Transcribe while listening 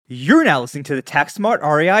You're now listening to the Tax Smart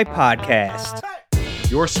REI podcast.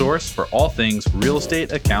 Your source for all things real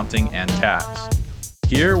estate, accounting, and tax.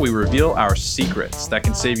 Here we reveal our secrets that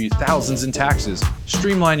can save you thousands in taxes,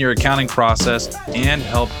 streamline your accounting process, and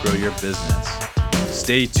help grow your business.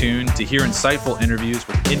 Stay tuned to hear insightful interviews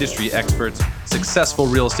with industry experts, successful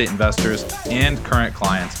real estate investors, and current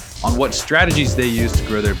clients on what strategies they use to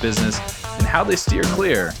grow their business and how they steer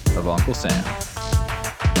clear of Uncle Sam.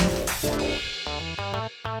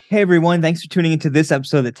 Hey everyone, thanks for tuning into this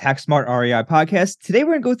episode of the Tax Smart REI podcast. Today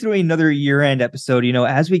we're going to go through another year-end episode. You know,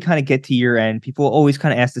 as we kind of get to year-end, people always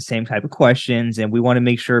kind of ask the same type of questions, and we want to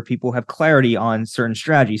make sure people have clarity on certain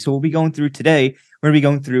strategies. So we'll be going through today, we're going to be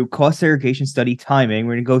going through cost segregation study timing.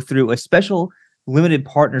 We're going to go through a special limited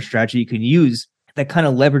partner strategy you can use that kind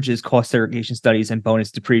of leverages cost segregation studies and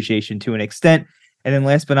bonus depreciation to an extent. And then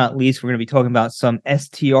last but not least, we're going to be talking about some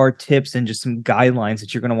STR tips and just some guidelines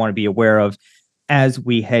that you're going to want to be aware of as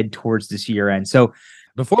we head towards this year end. So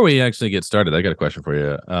before we actually get started, I got a question for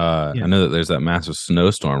you. I know that there's that massive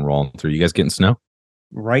snowstorm rolling through. You guys getting snow?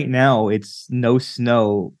 Right now, it's no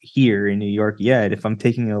snow here in New York yet. If I'm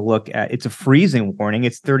taking a look at, it's a freezing warning.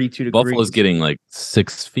 It's 32 degrees. Buffalo's getting like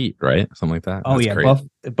 6 feet, right? Something like that. Oh, that's yeah. crazy.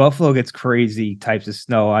 Buffalo gets crazy types of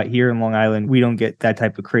snow. Here in Long Island, we don't get that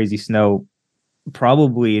type of crazy snow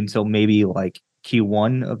probably until maybe like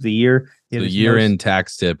Q1 of the year. The year-end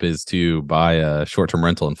tax tip is to buy a short-term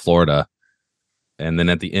rental in Florida, and then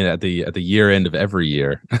at the year end of every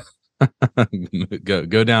year,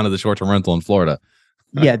 go down to the short-term rental in Florida.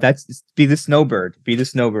 Yeah, be the snowbird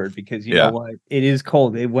because you know what, it is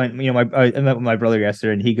cold. It went, I met with my brother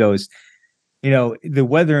yesterday, and he goes, the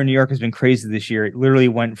weather in New York has been crazy this year. It literally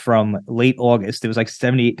went from late August. It was like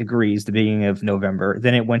 78 degrees the beginning of November.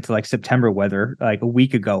 Then it went to like September weather, like a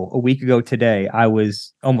week ago today. I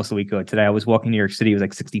was walking New York City. It was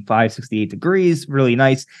like 65, 68 degrees, really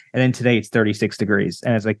nice. And then today it's 36 degrees.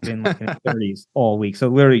 And it's like been like in the 30s all week. So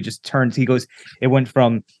literally just turns, he goes, it went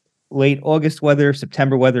from late August weather,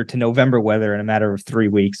 September weather to November weather in a matter of 3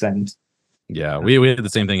 weeks. And yeah, we had the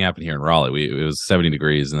same thing happen here in Raleigh. It was 70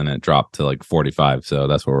 degrees and then it dropped to like 45. So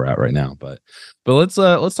that's where we're at right now. But let's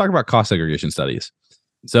talk about cost segregation studies.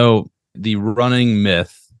 So the running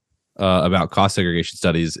myth about cost segregation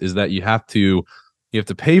studies is that you have to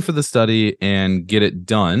pay for the study and get it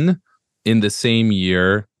done in the same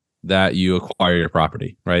year that you acquire your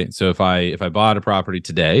property, right? So if I bought a property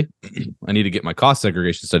today, I need to get my cost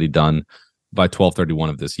segregation study done by 12/31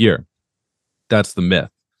 of this year. That's the myth.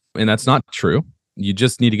 And that's not true. You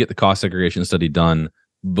just need to get the cost segregation study done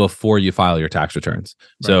before you file your tax returns.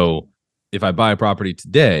 Right. So if I buy a property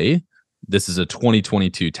today, this is a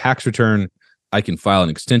 2022 tax return. I can file an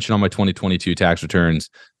extension on my 2022 tax returns,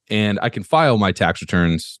 and I can file my tax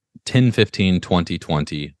returns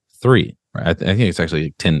 10/15/2023. Right? I think it's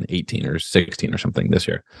actually 10/18 or 16 or something this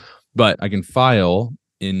year. But I can file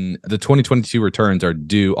in the 2022 returns are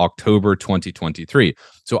due October 2023.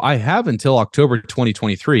 So I have until October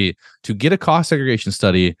 2023 to get a cost segregation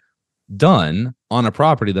study done on a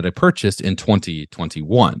property that I purchased in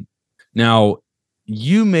 2021. Now,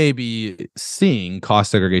 you may be seeing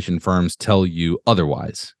cost segregation firms tell you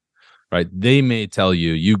otherwise, right? They may tell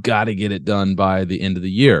you got to get it done by the end of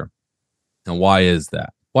the year. And why is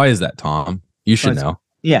that? Why is that, Tom? You should know.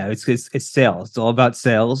 Yeah, it's sales. It's all about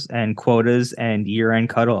sales and quotas and year-end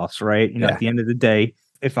cutoffs, right? At the end of the day,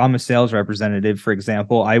 if I'm a sales representative, for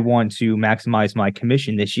example, I want to maximize my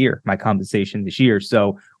commission this year, my compensation this year.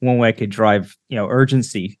 So one way I could drive,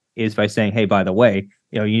 urgency is by saying, hey, by the way,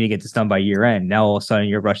 you need to get this done by year-end. Now all of a sudden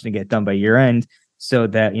you're rushing to get done by year-end so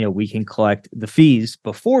that, we can collect the fees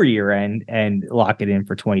before year-end and lock it in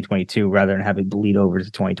for 2022 rather than have it bleed over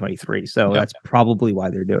to 2023. So that's probably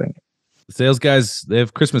why they're doing it. Sales guys, they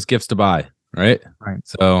have Christmas gifts to buy, right?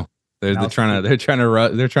 So they're trying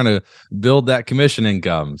to build that commission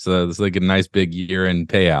income so it's like a nice big year-end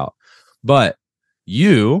payout. But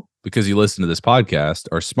you, because you listen to this podcast,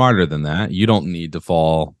 are smarter than that. You don't need to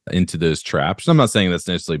fall into those traps. I'm not saying that's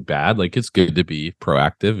necessarily bad. Like, it's good to be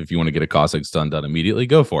proactive. If you want to get a cost seg done immediately,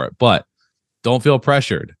 go for it. But don't feel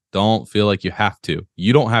pressured. Don't feel like you have to.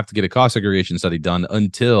 You don't have to get a cost segregation study done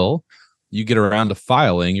until you get around to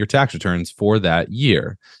filing your tax returns for that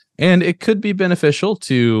year. And it could be beneficial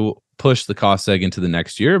to push the cost seg into the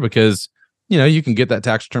next year because, you can get that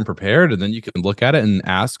tax return prepared and then you can look at it and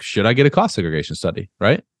ask, should I get a cost segregation study,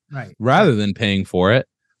 right? Right. Rather than paying for it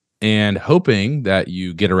and hoping that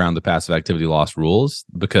you get around the passive activity loss rules,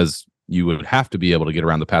 because you would have to be able to get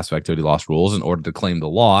around the passive activity loss rules in order to claim the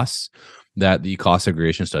loss that the cost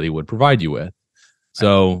segregation study would provide you with.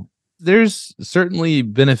 So there's certainly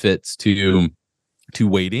benefits to to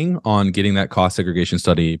waiting on getting that cost segregation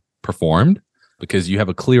study performed, because you have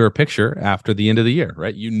a clearer picture after the end of the year,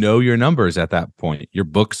 right? You know your numbers at that point. Your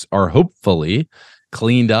books are hopefully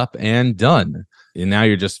cleaned up and done. And now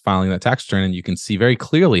you're just filing that tax return, and you can see very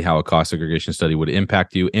clearly how a cost segregation study would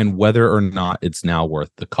impact you and whether or not it's now worth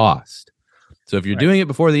the cost. So if you're doing it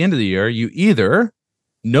before the end of the year, you either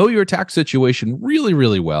know your tax situation really,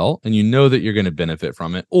 really well, and you know that you're going to benefit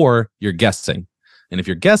from it, or you're guessing. And if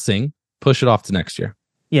you're guessing, push it off to next year.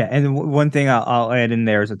 Yeah, and one thing I'll add in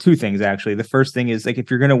there is two things, actually. The first thing is, like, if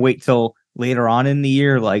you're going to wait till later on in the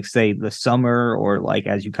year, like say the summer, or like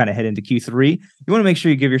as you kind of head into Q3, you want to make sure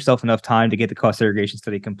you give yourself enough time to get the cost segregation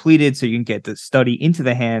study completed, so you can get the study into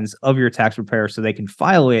the hands of your tax preparer so they can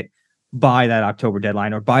file it by that October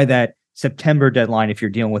deadline, or by that September deadline if you're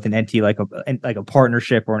dealing with an entity like a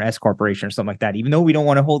partnership or an S corporation or something like that. Even though we don't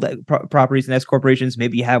want to hold that properties in S corporations,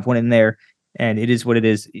 maybe you have one in there, and it is what it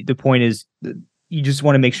is. The point is, you just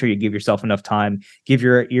want to make sure you give yourself enough time, give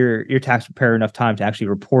your tax preparer enough time to actually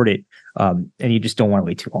report it, and you just don't want to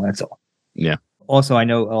wait too long. That's all. Yeah. Also, I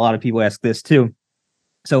know a lot of people ask this too.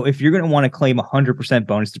 So if you're going to want to claim 100%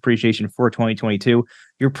 bonus depreciation for 2022,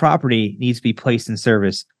 your property needs to be placed in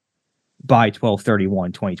service by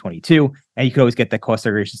 12/31/2022, and you could always get that cost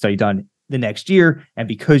segregation study done the next year. And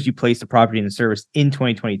because you placed the property in service in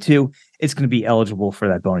 2022, it's going to be eligible for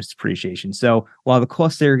that bonus depreciation. So while the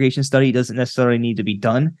cost segregation study doesn't necessarily need to be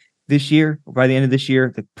done this year, or by the end of this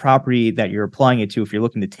year, the property that you're applying it to, if you're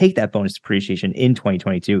looking to take that bonus depreciation in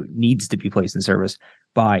 2022, needs to be placed in service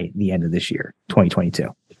by the end of this year, 2022.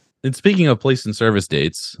 And speaking of place and service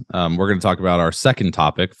dates, we're going to talk about our second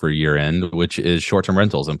topic for year end, which is short-term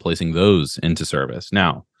rentals and placing those into service.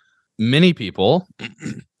 Now, many people,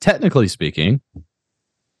 technically speaking,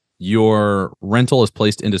 your rental is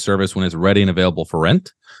placed into service when it's ready and available for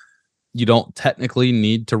rent. You don't technically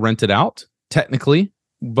need to rent it out, technically.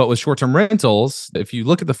 But with short-term rentals, if you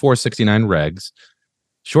look at the 469 regs,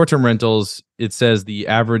 short-term rentals, it says the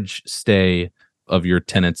average stay of your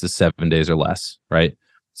tenants is 7 days or less, right?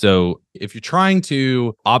 So if you're trying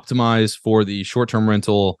to optimize for the short-term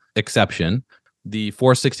rental exception, the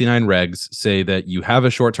 469 regs say that you have a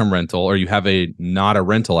short-term rental, or you have a not a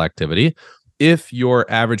rental activity, if your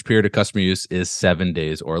average period of customer use is 7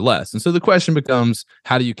 days or less. And so the question becomes,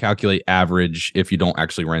 how do you calculate average if you don't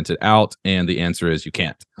actually rent it out? And the answer is you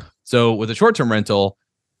can't. So with a short-term rental,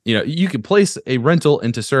 you can place a rental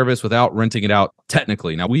into service without renting it out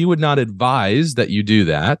technically. Now, we would not advise that you do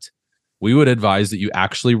that. We would advise that you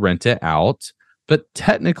actually rent it out. But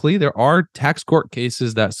technically, there are tax court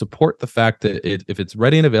cases that support the fact that if it's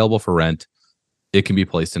ready and available for rent, it can be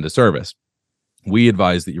placed into service. We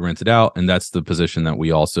advise that you rent it out, and that's the position that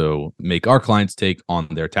we also make our clients take on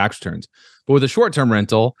their tax returns. But with a short-term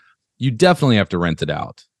rental, you definitely have to rent it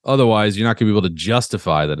out. Otherwise, you're not going to be able to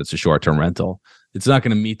justify that it's a short-term rental. It's not going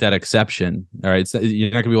to meet that exception. All right, you're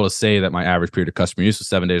not going to be able to say that my average period of customer use was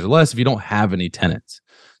 7 days or less if you don't have any tenants.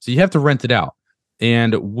 So you have to rent it out.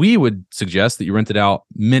 And we would suggest that you rent it out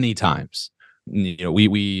many times.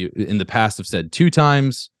 We in the past have said 2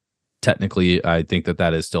 times. Technically, I think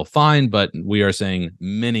that is still fine, but we are saying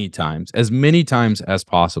many times as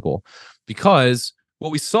possible, because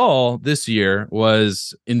what we saw this year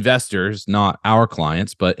was investors, not our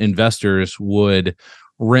clients, but investors would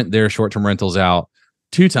rent their short-term rentals out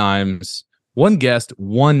 2 times, one guest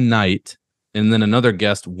one night, and then another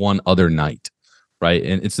guest one other night, right?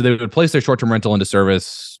 And so they would place their short-term rental into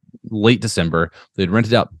service late December. They'd rent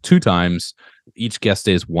it out 2 times. Each guest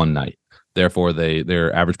stays one night. Therefore,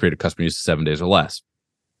 their average period of customer use is 7 days or less.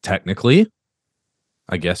 Technically,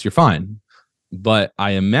 I guess you're fine. But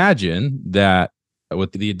I imagine that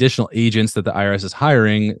with the additional agents that the IRS is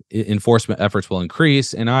hiring, enforcement efforts will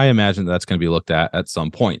increase. And I imagine that's going to be looked at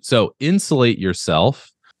some point. So insulate yourself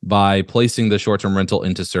by placing the short-term rental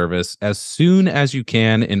into service as soon as you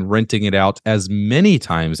can and renting it out as many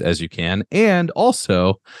times as you can. And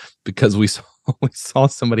also, because we saw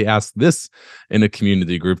somebody ask this in a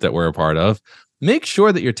community group that we're a part of, make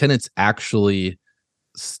sure that your tenants actually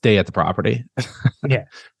stay at the property. Yeah.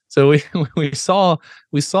 So we saw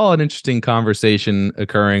an interesting conversation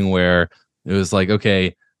occurring where it was like,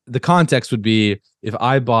 okay, the context would be, if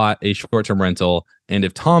I bought a short-term rental and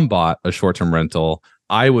if Tom bought a short-term rental,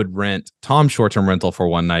 I would rent Tom's short-term rental for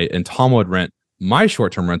one night and Tom would rent my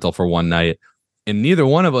short-term rental for one night. And neither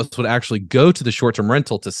one of us would actually go to the short-term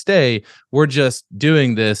rental to stay. We're just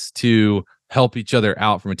doing this to help each other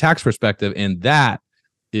out from a tax perspective. And that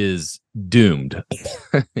is doomed.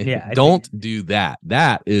 Yeah. Don't do that.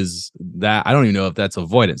 I don't even know if that's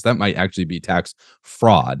avoidance. That might actually be tax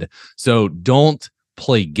fraud. So don't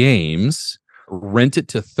play games rent it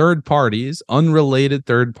to third parties, unrelated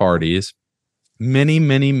third parties, many,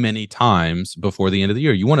 many, many times before the end of the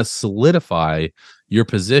year. You want to solidify your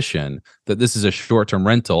position that this is a short-term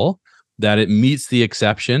rental, that it meets the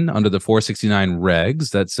exception under the 469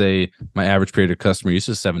 regs that say my average period of customer use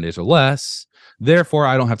is 7 days or less. Therefore,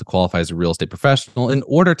 I don't have to qualify as a real estate professional. In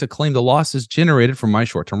order to claim the losses generated from my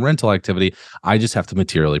short-term rental activity, I just have to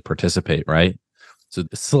materially participate, right? So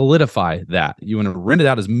solidify that. You want to rent it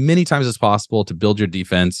out as many times as possible to build your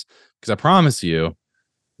defense, because I promise you,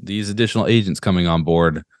 these additional agents coming on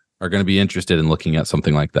board are going to be interested in looking at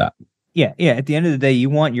something like that. Yeah. At the end of the day, you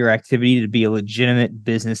want your activity to be a legitimate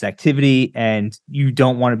business activity, and you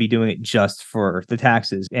don't want to be doing it just for the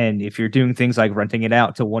taxes. And if you're doing things like renting it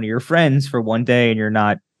out to one of your friends for one day and you're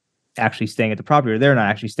not actually staying at the property, or they're not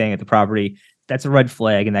actually staying at the property, that's a red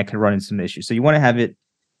flag, and that can run into some issues. So you want to have it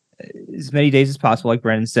as many days as possible, like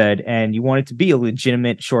Brendan said, and you want it to be a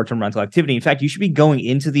legitimate short-term rental activity. In fact, you should be going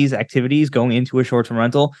into these activities, going into a short-term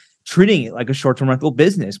rental, treating it like a short-term rental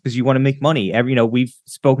business, because you want to make money. We've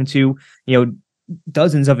spoken to,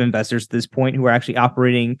 dozens of investors at this point who are actually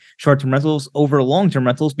operating short-term rentals over long-term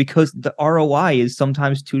rentals, because the ROI is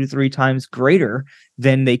sometimes 2 to 3 times greater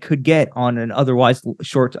than they could get on an otherwise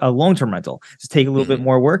long-term rental. Does it take a little bit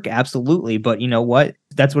more work? Absolutely. But you know what?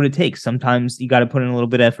 That's what it takes. Sometimes you got to put in a little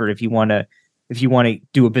bit of effort if you want to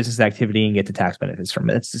do a business activity and get the tax benefits from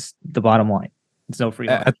it. That's just the bottom line. It's no free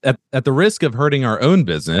lunch. At the risk of hurting our own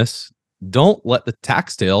business, don't let the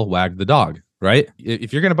tax tail wag the dog, right?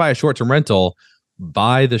 If you're going to buy a short-term rental,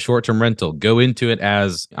 buy the short-term rental. Go into it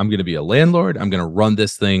as, I'm going to be a landlord. I'm going to run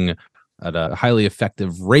this thing at a highly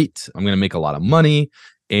effective rate. I'm going to make a lot of money,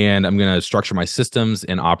 and I'm going to structure my systems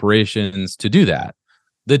and operations to do that.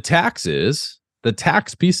 The tax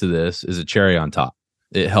piece of this is a cherry on top.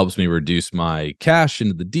 It helps me reduce my cash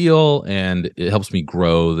into the deal, and it helps me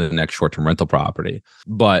grow the next short-term rental property.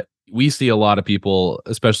 But we see a lot of people,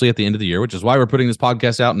 especially at the end of the year, which is why we're putting this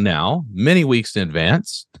podcast out now, many weeks in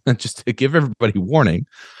advance, just to give everybody warning.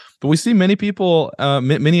 But we see many people,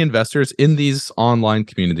 many investors in these online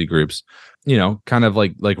community groups, kind of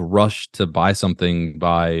like rush to buy something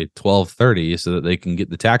by 12:30 so that they can get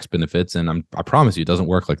the tax benefits. And I promise you, it doesn't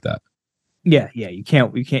work like that. Yeah, you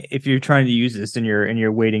can't. If you're trying to use this and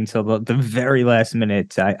you're waiting till the very last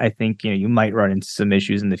minute, I think you might run into some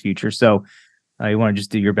issues in the future. So you want to just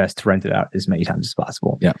do your best to rent it out as many times as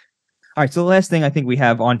possible. Yeah. All right. So the last thing I think we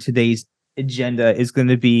have on today's agenda is going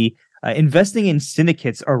to be investing in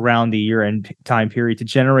syndicates around the year-end time period to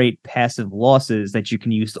generate passive losses that you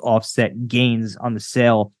can use to offset gains on the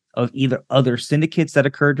sale of either other syndicates that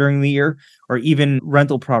occur during the year, or even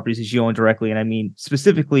rental properties that you own directly. And I mean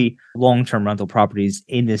specifically long-term rental properties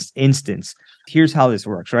in this instance. Here's how this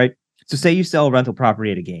works, right? So say you sell a rental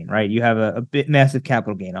property at a gain, right? You have a bit massive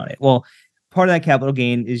capital gain on it. Well, part of that capital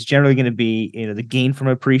gain is generally going to be the gain from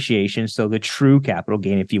appreciation, so the true capital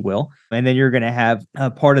gain, if you will. And then you're going to have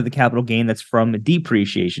a part of the capital gain that's from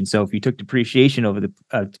depreciation. So if you took depreciation over the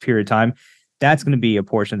period of time, that's going to be a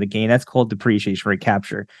portion of the gain. That's called depreciation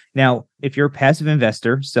recapture. Now, if you're a passive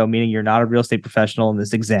investor, so meaning you're not a real estate professional in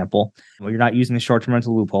this example, or you're not using the short-term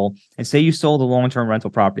rental loophole, and say you sold a long-term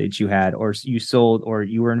rental property that you had, or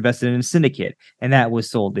you were invested in a syndicate, and that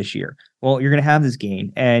was sold this year. Well, you're going to have this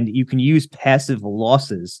gain, and you can use passive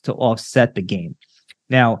losses to offset the gain.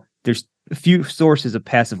 Now, there's a few sources of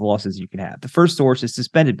passive losses you can have. The first source is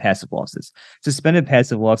suspended passive losses. Suspended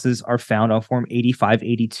passive losses are found on Form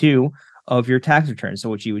 8582 of your tax return. So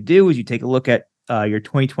what you would do is you take a look at your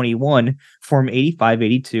 2021 Form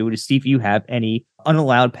 8582 to see if you have any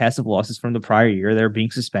unallowed passive losses from the prior year that are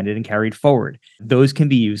being suspended and carried forward. Those can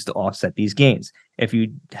be used to offset these gains. If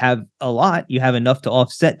you have a lot, you have enough to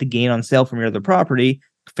offset the gain on sale from your other property,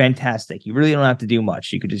 fantastic. You really don't have to do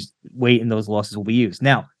much. You could just wait and those losses will be used.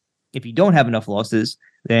 Now, if you don't have enough losses,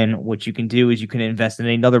 then what you can do is you can invest in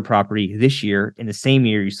another property this year in the same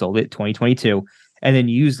year you sold it, 2022, and then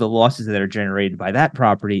use the losses that are generated by that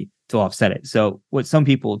property to offset it. So what some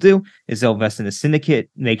people will do is they'll invest in a syndicate,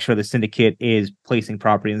 make sure the syndicate is placing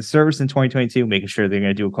property in service in 2022, making sure they're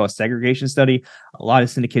going to do a cost segregation study. A lot of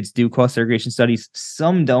syndicates do cost segregation studies.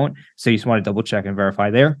 Some don't. So you just want to double check and verify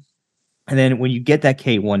there. And then when you get that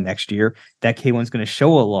K1 next year, that K1 is going to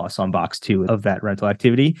show a loss on box 2 of that rental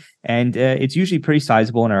activity. And it's usually pretty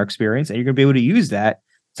sizable in our experience. And you're going to be able to use that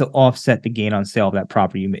to offset the gain on sale of that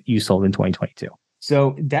property you sold in 2022.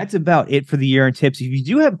 So that's about it for the year-end tips. If you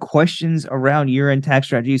do have questions around year-end tax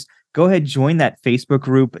strategies, go ahead, join that Facebook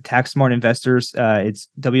group, Tax Smart Investors. It's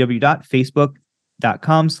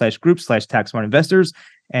www.facebook.com/group/Tax Smart Investors.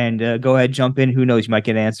 And go ahead, jump in. Who knows, you might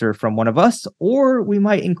get an answer from one of us, or we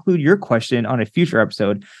might include your question on a future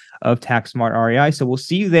episode of Tax Smart REI. So we'll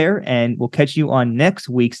see you there, and we'll catch you on next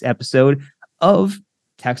week's episode of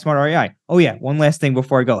Tax Smart REI. Oh yeah, one last thing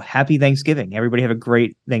before I go. Happy Thanksgiving. Everybody have a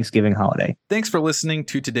great Thanksgiving holiday. Thanks for listening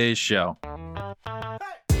to today's show.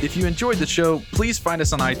 If you enjoyed the show, please find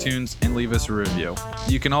us on iTunes and leave us a review.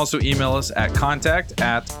 You can also email us at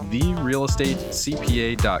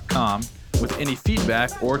contact@therealestatecpa.com with any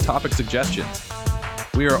feedback or topic suggestions.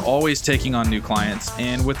 We are always taking on new clients,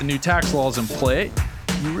 and with the new tax laws in play,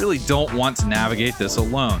 you really don't want to navigate this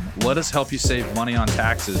alone. Let us help you save money on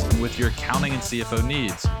taxes and with your accounting and CFO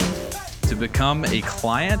needs. To become a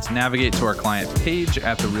client, navigate to our client page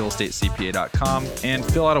at therealestatecpa.com and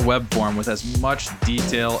fill out a web form with as much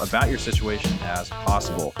detail about your situation as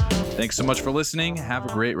possible. Thanks so much for listening. Have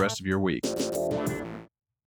a great rest of your week.